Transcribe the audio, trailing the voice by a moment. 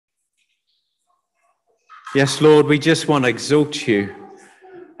Yes, Lord, we just want to exalt you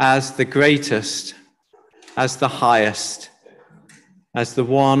as the greatest, as the highest, as the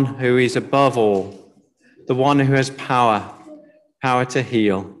one who is above all, the one who has power to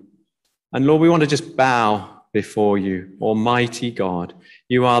heal. And Lord, we want to just bow before you, Almighty God.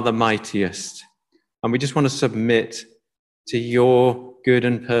 You are the mightiest. And we just want to submit to your good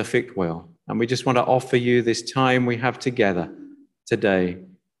and perfect will. And we just want to offer you this time we have together today,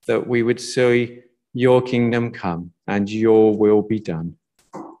 that we would see your kingdom come and your will be done.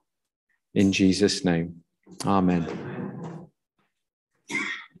 In Jesus' name, amen.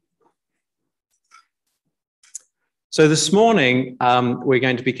 So this morning, we're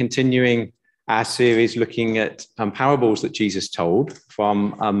going to be continuing our series looking at parables that Jesus told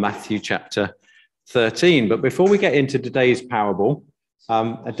from Matthew chapter 13. But before we get into today's parable,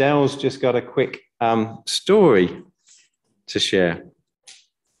 Adele's just got a quick story to share.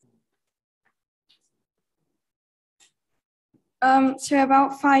 So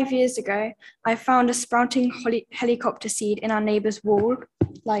about 5 years ago, I found a sprouting helicopter seed in our neighbour's wall,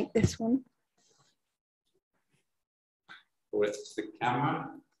 like this one. It's the camera.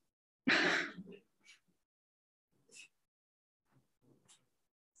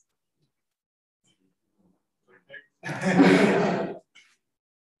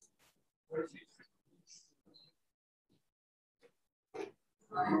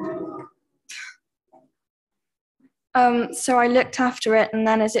 So I looked after it, and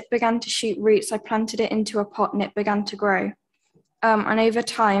then as it began to shoot roots, I planted it into a pot and it began to grow. And over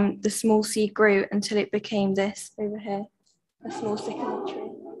time, the small seed grew until it became this over here, a small sycamore tree.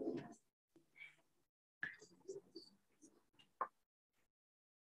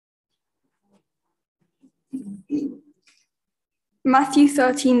 Matthew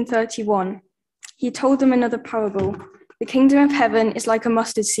 13:31. He told them another parable. The kingdom of heaven is like a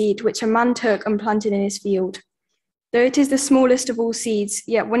mustard seed, which a man took and planted in his field. Though it is the smallest of all seeds,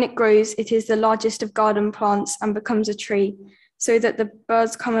 yet when it grows, it is the largest of garden plants and becomes a tree, so that the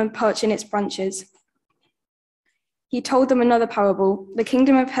birds come and perch in its branches. He told them another parable. The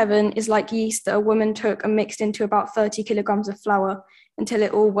kingdom of heaven is like yeast that a woman took and mixed into about 30 kilograms of flour until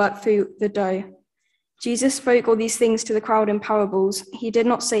it all worked through the dough. Jesus spoke all these things to the crowd in parables. He did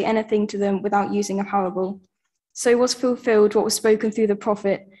not say anything to them without using a parable. So was fulfilled what was spoken through the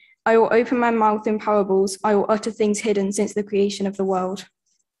prophet. I will open my mouth in parables. I will utter things hidden since the creation of the world.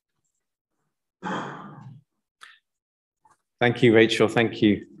 Thank you, Rachel. Thank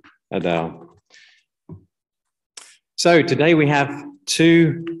you, Adele. So today we have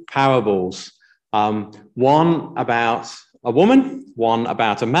two parables. One about a woman, one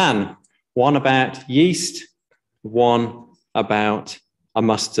about a man, one about yeast, one about a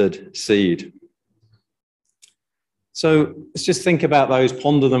mustard seed. So let's just think about those,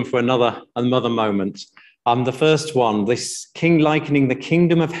 ponder them for another moment. The first one, this king likening the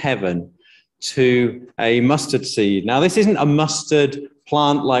kingdom of heaven to a mustard seed. Now, this isn't a mustard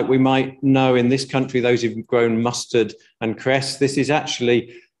plant like we might know in this country, those who've grown mustard and cress. This is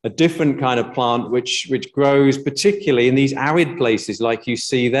actually a different kind of plant which grows particularly in these arid places like you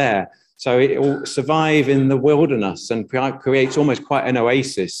see there. So it will survive in the wilderness and creates almost quite an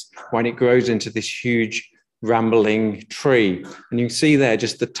oasis when it grows into this huge rambling tree. And you can see there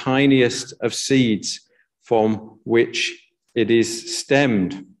just the tiniest of seeds from which it is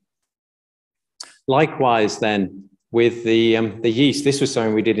stemmed. Likewise then with the yeast, this was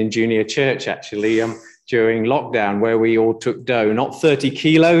something we did in junior church actually during lockdown, where we all took dough, not 30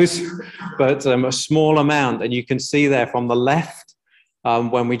 kilos, but a small amount. And you can see there from the left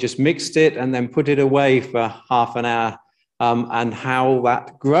when we just mixed it and then put it away for half an hour, and how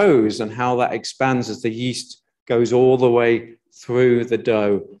that grows and how that expands as the yeast goes all the way through the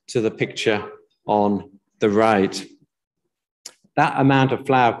dough to the picture on the right. That amount of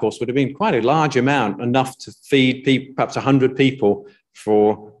flour, of course, would have been quite a large amount, enough to feed people, perhaps 100 people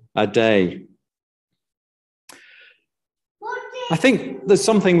for a day. I think there's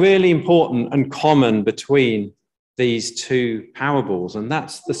something really important and common between these two parables, and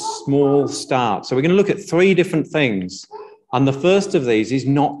that's the small start. So we're going to look at three different things. And the first of these is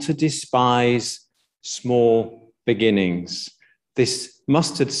not to despise small beginnings. This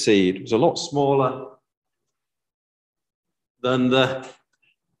mustard seed was a lot smaller than the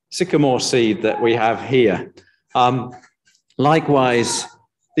sycamore seed that we have here. Likewise,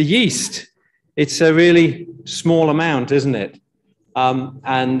 the yeast, it's a really small amount, isn't it?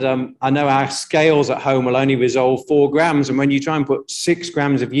 I know our scales at home will only resolve 4 grams. And when you try and put 6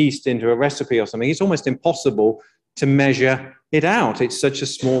 grams of yeast into a recipe or something, it's almost impossible to measure it out. It's such a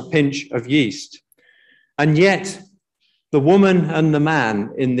small pinch of yeast. And yet, The woman and the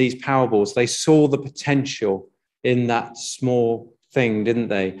man in these parables, they saw the potential in that small thing, didn't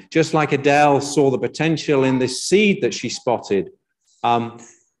they? Just like Adele saw the potential in this seed that she spotted,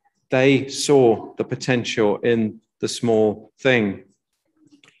 they saw the potential in the small thing.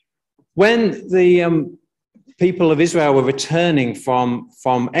 When the people of Israel were returning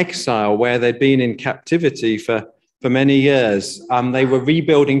from exile, where they'd been in captivity for many years, they were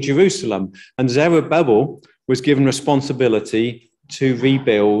rebuilding Jerusalem, and Zerubbabel was given responsibility to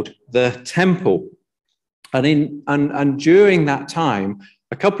rebuild the temple. And during that time,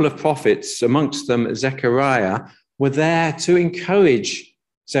 a couple of prophets, amongst them Zechariah, were there to encourage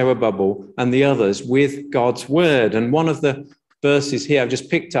Zerubbabel and the others with God's word. And one of the verses here I've just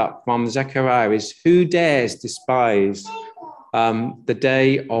picked up from Zechariah is, "Who dares despise the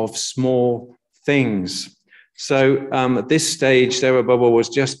day of small things?" So at this stage, Zerubbabel was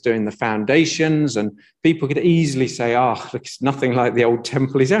just doing the foundations, and people could easily say, "Oh, it's nothing like the old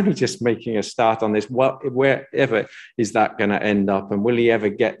temple. He's only just making a start on this. Wherever is that going to end up? And will he ever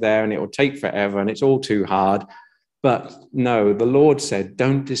get there? And it will take forever, and it's all too hard." But no, the Lord said,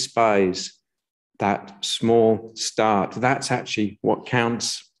 "Don't despise that small start. That's actually what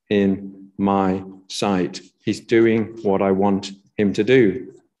counts in my sight. He's doing what I want him to do."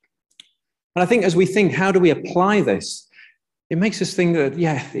 And I think as we think, how do we apply this? It makes us think that,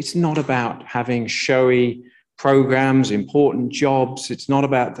 it's not about having showy programs, important jobs. It's not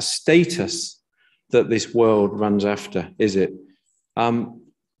about the status that this world runs after, is it?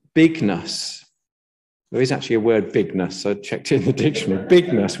 Bigness. There is actually a word, bigness. I checked in the dictionary.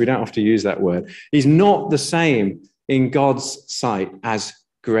 Bigness, we don't have to use that word, is not the same in God's sight as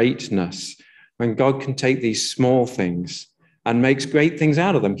greatness. When God can take these small things and makes great things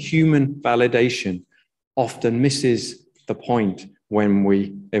out of them, human validation often misses the point when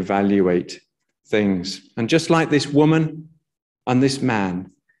we evaluate things. And just like this woman and this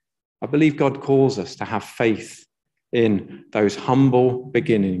man, I believe God calls us to have faith in those humble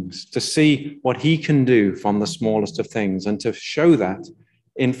beginnings, to see what he can do from the smallest of things, and to show that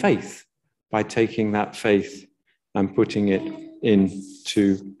in faith by taking that faith and putting it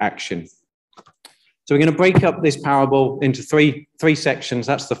into action. So we're going to break up this parable into three sections.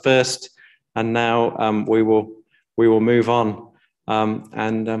 That's the first, and now we will move on,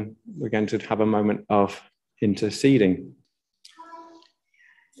 and we're going to have a moment of interceding.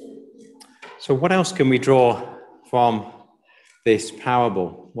 So what else can we draw from this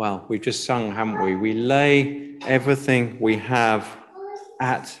parable? Well, we've just sung, haven't we? We lay everything we have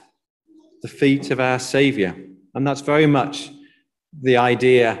at the feet of our Saviour, and that's very much the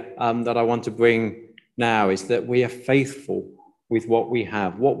idea that I want to bring now, is that we are faithful with what we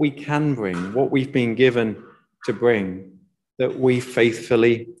have, what we can bring, what we've been given to bring, that we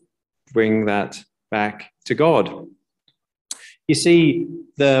faithfully bring that back to God. You see,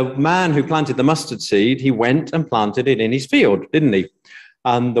 the man who planted the mustard seed, he went and planted it in his field, didn't he?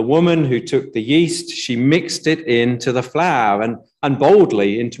 And the woman who took the yeast, she mixed it into the flour, and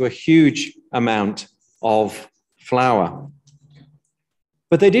boldly into a huge amount of flour.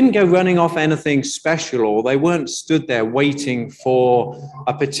 But they didn't go running off anything special, or they weren't stood there waiting for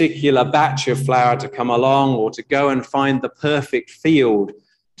a particular batch of flour to come along, or to go and find the perfect field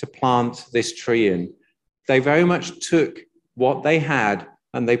to plant this tree in. They very much took what they had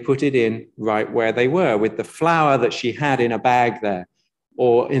and they put it in right where they were, with the flour that she had in a bag there,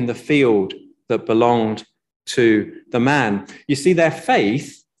 or in the field that belonged to the man. You see, their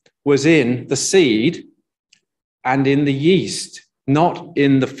faith was in the seed and in the yeast, not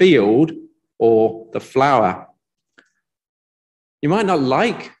in the field or the flour. You might not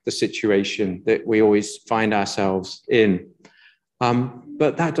like the situation that we always find ourselves in,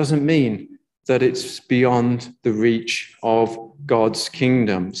 but that doesn't mean that it's beyond the reach of God's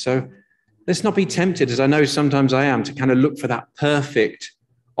kingdom. So let's not be tempted, as I know sometimes I am, to kind of look for that perfect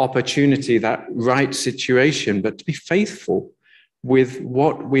opportunity, that right situation, but to be faithful with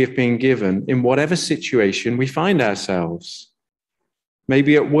what we have been given in whatever situation we find ourselves.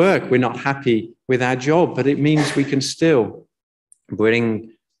 Maybe at work, we're not happy with our job, but it means we can still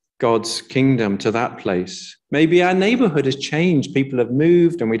bring God's kingdom to that place. Maybe our neighborhood has changed. People have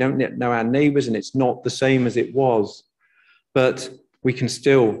moved and we don't know our neighbors, and it's not the same as it was. But we can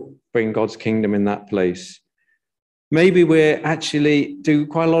still bring God's kingdom in that place. Maybe we're actually do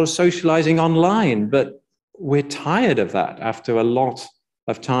quite a lot of socializing online, but we're tired of that after a lot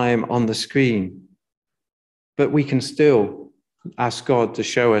of time on the screen. But we can still ask God to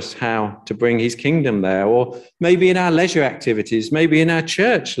show us how to bring his kingdom there. Or maybe in our leisure activities, maybe in our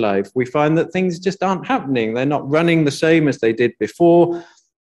church life, we find that things just aren't happening. They're not running the same as they did before,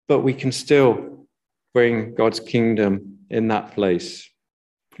 but we can still bring God's kingdom in that place.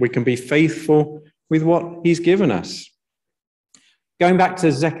 We can be faithful with what he's given us. Going back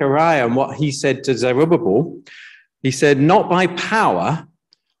to Zechariah and what he said to Zerubbabel, he said, not by power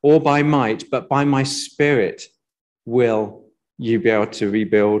or by might, but by my spirit will you be able to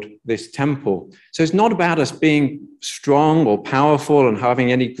rebuild this temple. So it's not about us being strong or powerful and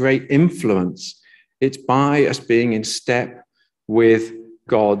having any great influence. It's by us being in step with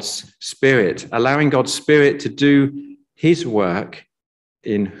God's Spirit, allowing God's Spirit to do his work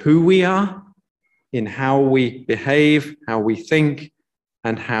in who we are, in how we behave, how we think,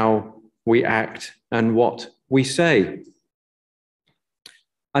 and how we act and what we say.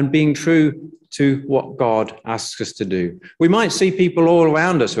 And being true to what God asks us to do. We might see people all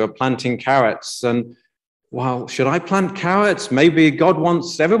around us who are planting carrots and, well, should I plant carrots? Maybe God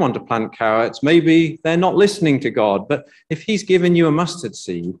wants everyone to plant carrots. Maybe they're not listening to God. But if he's given you a mustard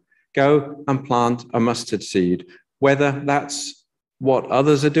seed, go and plant a mustard seed, whether that's what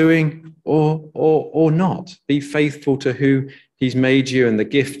others are doing or not. Be faithful to who he's made you and the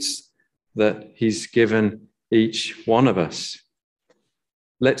gifts that he's given each one of us.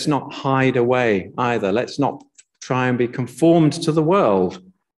 Let's not hide away either. Let's not try and be conformed to the world,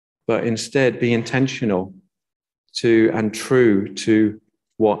 but instead be intentional to and true to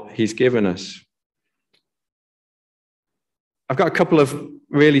what he's given us. I've got a couple of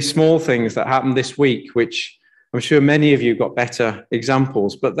really small things that happened this week, which I'm sure many of you got better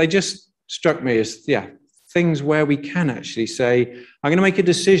examples, but they just struck me as, things where we can actually say, I'm going to make a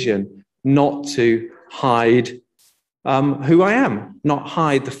decision not to hide who I am, not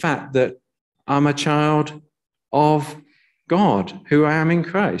hide the fact that I'm a child of God, who I am in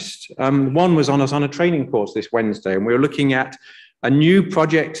Christ. One was on us on a training course this Wednesday, and we were looking at a new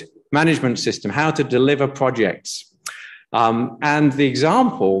project management system, how to deliver projects. And the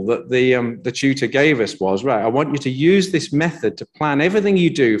example that the tutor gave us was, right, I want you to use this method to plan everything you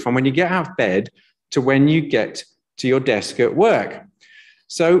do from when you get out of bed to when you get to your desk at work.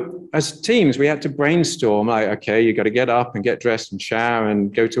 So as teams, we had to brainstorm, like, okay, you got to get up and get dressed and shower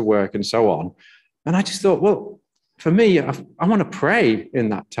and go to work and so on. And I just thought, well, for me, I want to pray in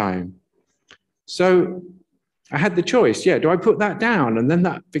that time. So I had the choice, do I put that down? And then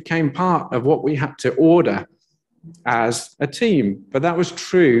that became part of what we had to order as a team. But that was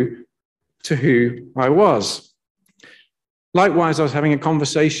true to who I was. Likewise, I was having a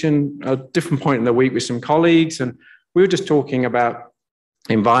conversation at a different point in the week with some colleagues, and we were just talking about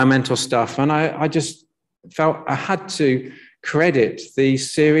environmental stuff. And I just felt I had to credit the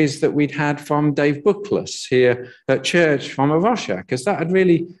series that we'd had from Dave Buckless here at church from Arosha, because that had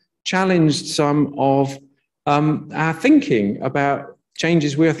really challenged some of our thinking about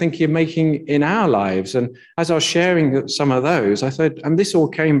changes we were thinking of making in our lives. And as I was sharing some of those, I thought, and this all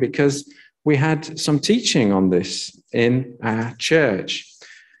came because we had some teaching on this in our church.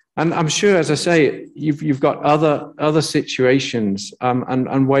 And I'm sure, as I say, you've got other situations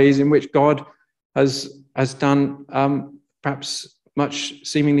and ways in which God has done perhaps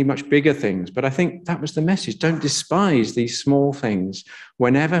seemingly much bigger things. But I think that was the message. Don't despise these small things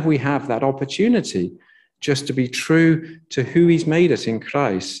whenever we have that opportunity just to be true to who he's made us in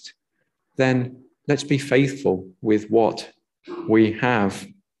Christ. Then let's be faithful with what we have.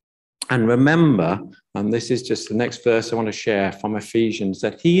 And remember, and this is just the next verse I want to share from Ephesians,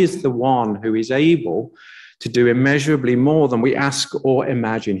 that he is the one who is able to do immeasurably more than we ask or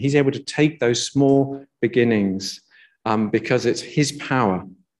imagine. He's able to take those small beginnings because it's his power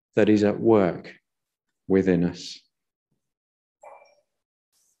that is at work within us.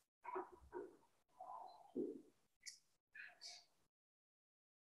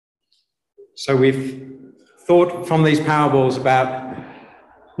 So we've thought from these parables about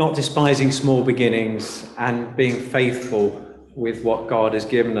not despising small beginnings and being faithful with what God has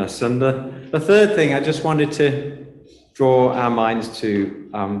given us. And the third thing I just wanted to draw our minds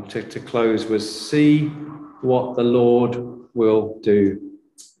to close was see what the Lord will do.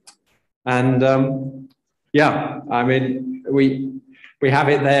 And I mean, we have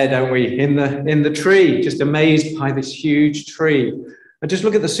it there, don't we? In the tree, just amazed by this huge tree. And just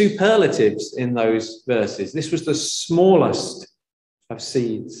look at the superlatives in those verses. This was the smallest of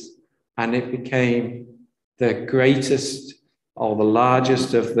seeds, and it became the greatest or the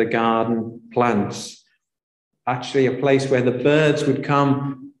largest of the garden plants. Actually, a place where the birds would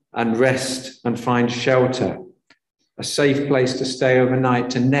come and rest and find shelter, a safe place to stay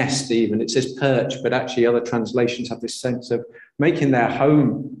overnight, to nest even. It says perch, but actually other translations have this sense of making their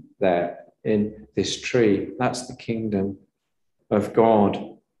home there in this tree. That's the kingdom of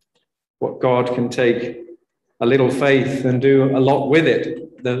God. What God can take a little faith and do a lot with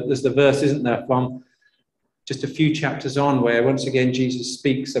it. There's the verse, isn't there, from just a few chapters on, where once again Jesus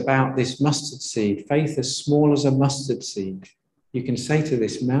speaks about this mustard seed, faith as small as a mustard seed. You can say to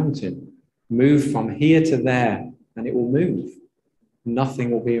this mountain, move from here to there, and it will move.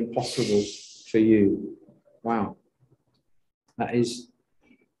 Nothing will be impossible for you. Wow. That is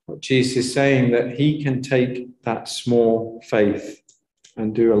what Jesus is saying, that he can take that small faith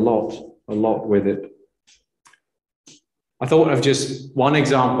and do a lot with it. I thought of just one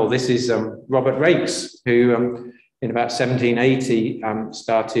example. This is Robert Raikes, who in about 1780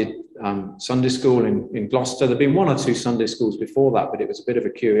 started Sunday school in Gloucester. There'd been one or two Sunday schools before that, but it was a bit of a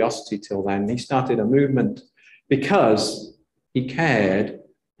curiosity till then. He started a movement because he cared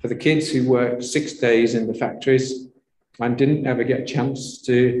for the kids who worked 6 days in the factories and didn't ever get a chance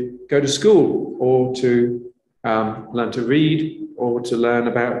to go to school or to learn to read or to learn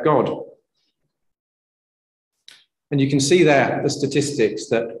about God. And you can see there the statistics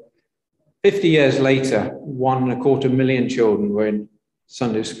that 50 years later, 1.25 million children were in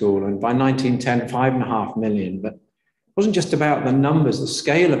Sunday school. And by 1910, 5.5 million. But it wasn't just about the numbers, the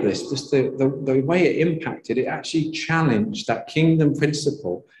scale of this, just the way it impacted. It actually challenged that kingdom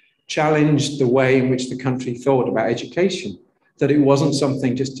principle, challenged the way in which the country thought about education, that it wasn't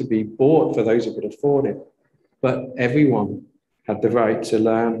something just to be bought for those who could afford it, but everyone had the right to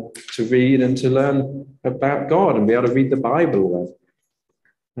learn to read and to learn about God and be able to read the Bible.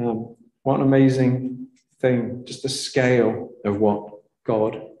 What an amazing thing, just the scale of what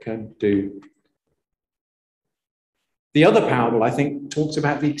God can do. The other parable, I think, talks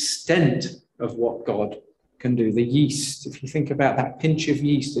about the extent of what God can do. The yeast, if you think about that pinch of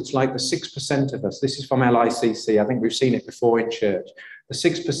yeast, it's like the 6% of us. This is from LICC. I think we've seen it before in church. The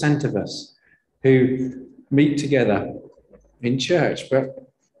 6% of us who meet together in church, but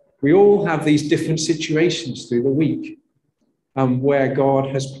we all have these different situations through the week where God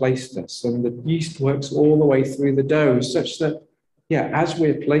has placed us, and the yeast works all the way through the dough, such that, as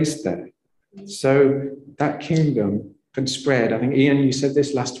we're placed there, so that kingdom can spread. I think, Ian, you said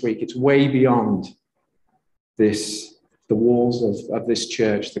this last week, it's way beyond the walls of this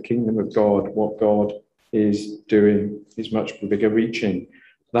church. The kingdom of God, what God is doing, is much bigger reaching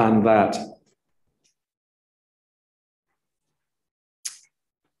than that.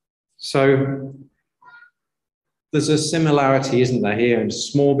 So there's a similarity, isn't there, here in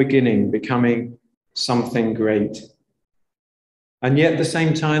small beginning becoming something great. And yet at the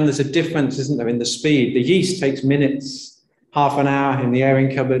same time, there's a difference, isn't there, in the speed. The yeast takes minutes, half an hour in the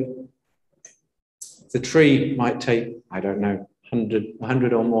airing cupboard. The tree might take,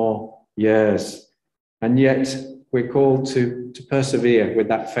 100 or more years. And yet we're called to persevere with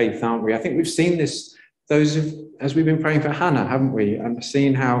that faith, aren't we? I think we've seen this, as we've been praying for Hannah, haven't we? And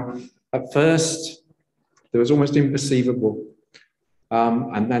seen how at first there was almost imperceivable.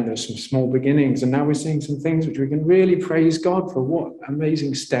 And then there's some small beginnings. And now we're seeing some things which we can really praise God for. What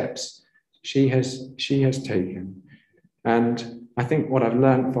amazing steps she has taken. And I think what I've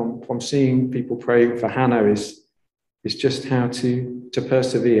learned from seeing people praying for Hannah is just how to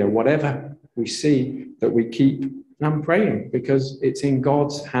persevere. Whatever we see, that we keep praying, because it's in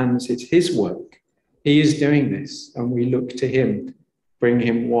God's hands. It's his work. He is doing this, and we look to him, bring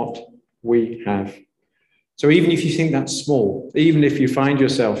him what we have. So even if you think that's small, even if you find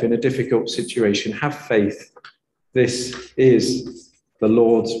yourself in a difficult situation, have faith. This is the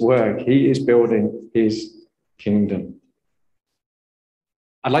Lord's work. He is building his kingdom.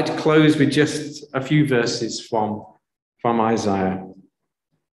 I'd like to close with just a few verses from Isaiah.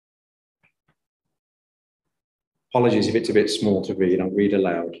 Apologies if it's a bit small to read. I'll read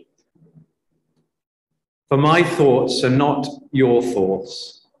aloud. For my thoughts are not your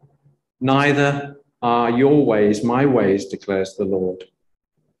thoughts, neither are your ways my ways, declares the Lord.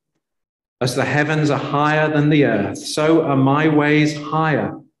 As the heavens are higher than the earth, so are my ways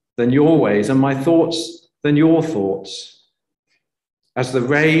higher than your ways, and my thoughts than your thoughts. As the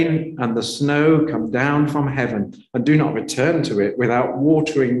rain and the snow come down from heaven and do not return to it without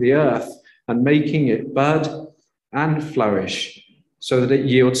watering the earth and making it bud and flourish, so that it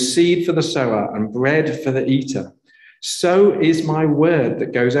yields seed for the sower and bread for the eater, so is my word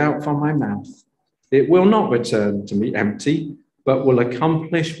that goes out from my mouth. It will not return to me empty, but will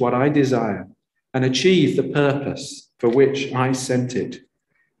accomplish what I desire and achieve the purpose for which I sent it.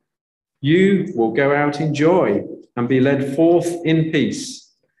 You will go out in joy and be led forth in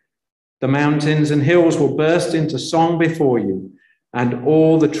peace. The mountains and hills will burst into song before you, and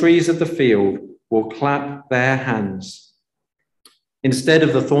all the trees of the field will clap their hands. Instead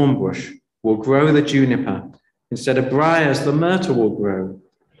of the thorn bush will grow the juniper. Instead of briars, the myrtle will grow.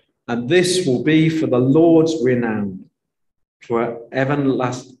 And this will be for the Lord's renown, for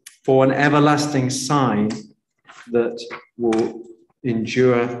an everlasting sign that will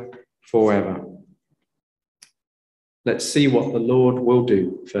endure forever. Let's see what the Lord will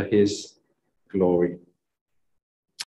do for his glory.